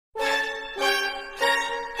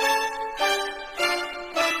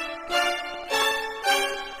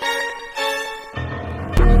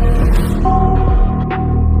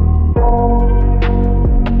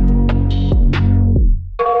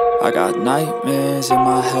nightmares in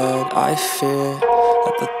my head. I fear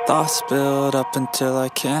that the thoughts build up until I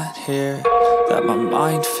can't hear, that my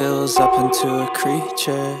mind fills up into a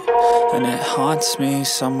creature, and it haunts me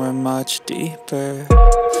somewhere much deeper.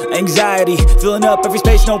 Anxiety, filling up every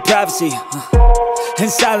space, no privacy. And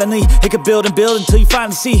silently, it could build and build until you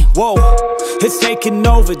finally see, whoa, it's taking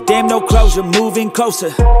over, damn, no closure, moving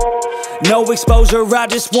closer. No exposure, I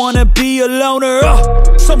just wanna be a loner.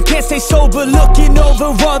 Some can't stay sober, looking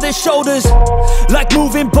over all their shoulders, like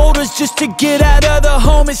moving boulders just to get out of the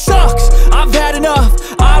home. It sucks, I've had enough,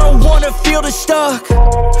 I don't wanna feel the stuck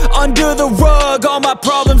under the rug, all my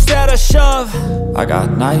problems that I shove. I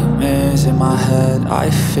got nightmares in my head. I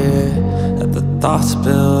fear that the thoughts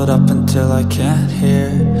build up until I can't hear,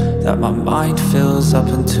 that my mind fills up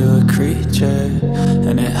into a creature,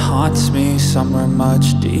 and it haunts me somewhere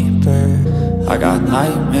much deeper. I got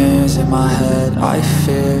nightmares in my head. I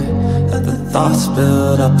fear that the thoughts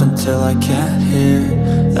build up until I can't hear,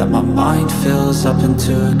 that my mind fills up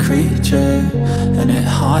into a creature, and it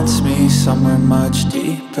haunts me somewhere much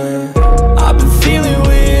deeper. I've been feeling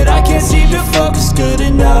weird, I can't seem to focus good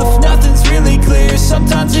enough. Nothing's really clear,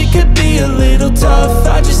 sometimes it could be a little tough.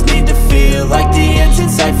 I just need to feel like the end's in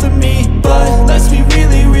sight for me, but let's be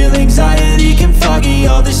really real, anxiety can foggy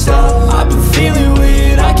all this stuff. I've been feeling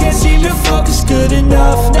weird, I can't seem to focus good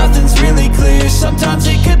enough. Nothing's really clear, sometimes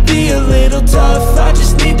it could be a little tough. I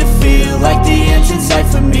just need to feel like the end's in sight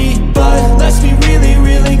for me, but let's be really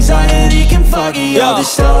real, anxiety can foggy all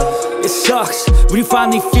this stuff. It sucks when you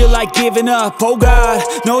finally feel like giving up. Oh God,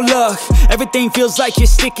 no luck, everything feels like you're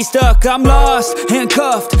sticky stuck. I'm lost,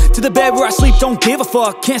 handcuffed to the bed where I sleep, don't give a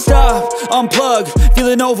fuck. Can't stop, unplug,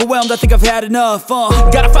 feeling overwhelmed, I think I've had enough.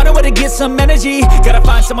 Gotta find a way to get some energy, gotta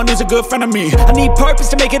find someone who's a good friend of me. I need purpose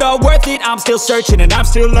to make it all worth it, I'm still searching and I'm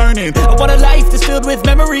still learning. I want a life that's filled with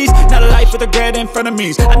memories, not a life with regret in front of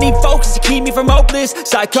me. I need focus to keep me from hopeless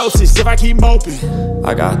psychosis if I keep moping.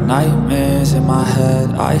 I got nightmares in my head.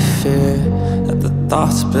 I fear that the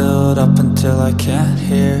thoughts build up until I can't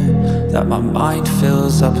hear, that my mind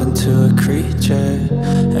fills up into a creature,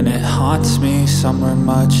 and it haunts me somewhere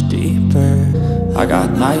much deeper. I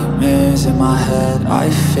got nightmares in my head. I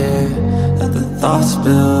fear that the thoughts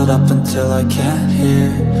build up until I can't hear,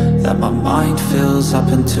 that my mind fills up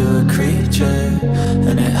into a creature,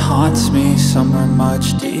 and it haunts me somewhere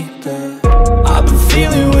much deeper. I've been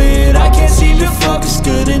feeling weird, I can't seem to focus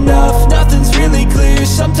good enough. Nothing's really clear,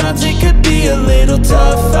 sometimes it could be a little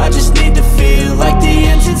tough. I just need to feel like the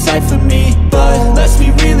end's in sight for me, but let's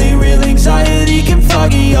be really real, anxiety can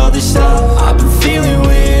foggy all this stuff. I've been feeling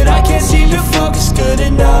weird, I can't seem to focus good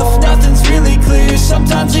enough. Nothing's really clear,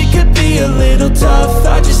 sometimes it could be a little tough.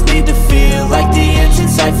 I just need to feel like the end's in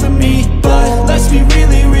sight for me, but let's be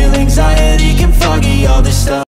really real, anxiety can foggy all this stuff.